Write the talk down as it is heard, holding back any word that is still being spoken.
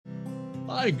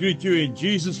I greet you in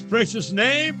Jesus' precious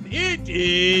name. It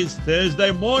is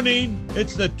Thursday morning.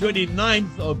 It's the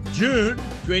 29th of June,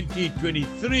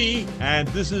 2023, and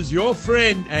this is your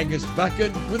friend Angus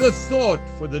Buchan with a thought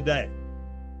for the day.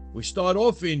 We start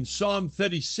off in Psalm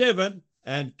 37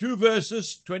 and 2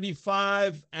 verses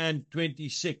 25 and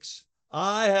 26.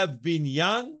 I have been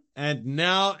young and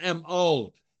now am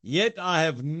old, yet I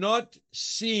have not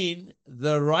seen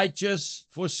the righteous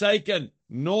forsaken,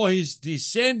 nor his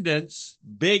descendants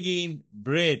begging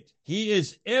bread. He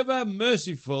is ever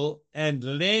merciful and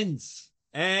lends,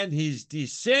 and his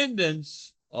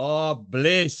descendants are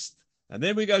blessed. And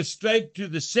then we go straight to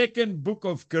the second book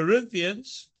of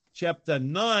Corinthians, chapter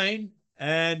 9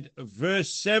 and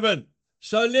verse 7.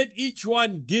 So let each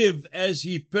one give as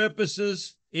he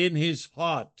purposes in his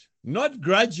heart, not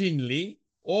grudgingly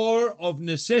or of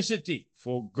necessity,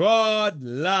 for God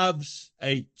loves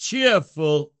a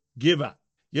cheerful giver.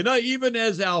 You know, even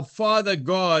as our Father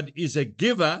God is a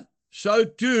giver, so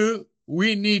too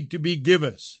we need to be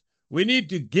givers. We need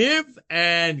to give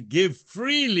and give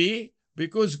freely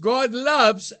because God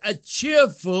loves a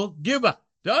cheerful giver.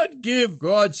 Don't give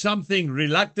God something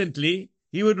reluctantly.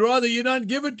 He would rather you don't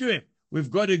give it to him. We've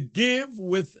got to give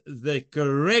with the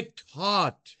correct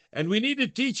heart. And we need to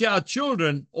teach our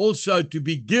children also to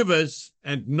be givers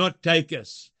and not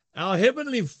takers. Our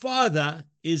Heavenly Father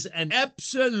is an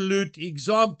absolute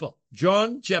example.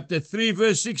 John chapter 3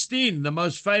 verse 16, the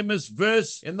most famous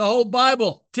verse in the whole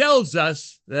Bible, tells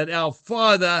us that our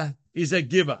Father is a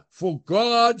giver. For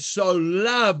God so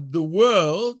loved the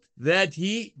world that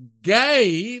he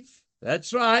gave,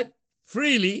 that's right,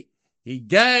 freely, he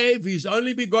gave his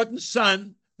only begotten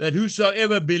Son, that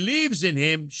whosoever believes in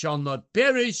him shall not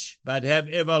perish, but have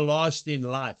everlasting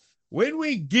life. When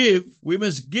we give, we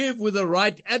must give with the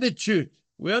right attitude.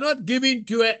 We are not giving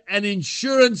to an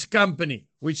insurance company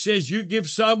which says you give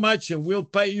so much and we'll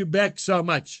pay you back so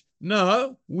much.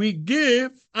 No, we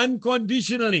give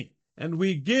unconditionally, and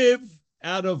we give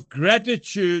out of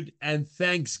gratitude and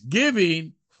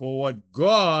thanksgiving for what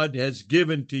God has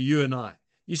given to you and I.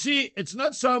 You see, it's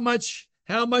not so much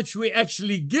how much we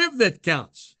actually give that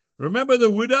counts. Remember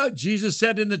the widow? Jesus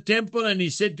sat in the temple and he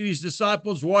said to his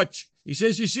disciples, watch. He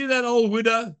says, you see that old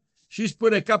widow? She's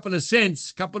put a couple of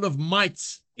cents, couple of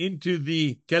mites into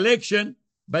the collection,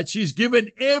 but she's given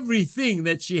everything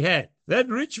that she had. That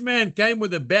rich man came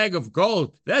with a bag of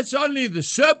gold. That's only the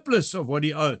surplus of what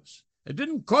he owns. It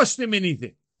didn't cost him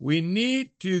anything. We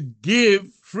need to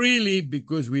give freely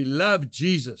because we love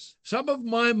Jesus. Some of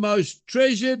my most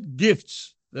treasured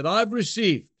gifts that I've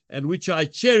received and which I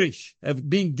cherish have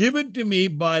been given to me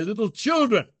by little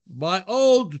children, by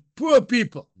old poor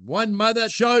people. One mother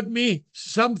showed me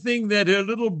something that her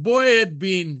little boy had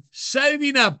been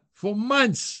saving up for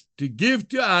months to give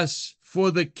to us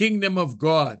for the kingdom of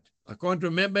God. I can't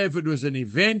remember if it was an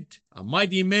event, a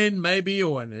Mighty Men maybe,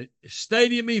 or a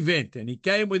stadium event, and he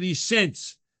came with his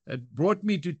cents. It brought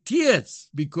me to tears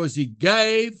because he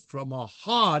gave from a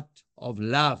heart of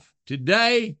love.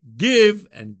 Today, give,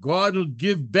 and God will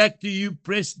give back to you,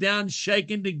 pressed down,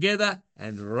 shaken together,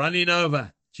 and running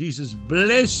over. Jesus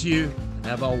bless you, and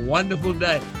have a wonderful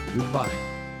day. Goodbye.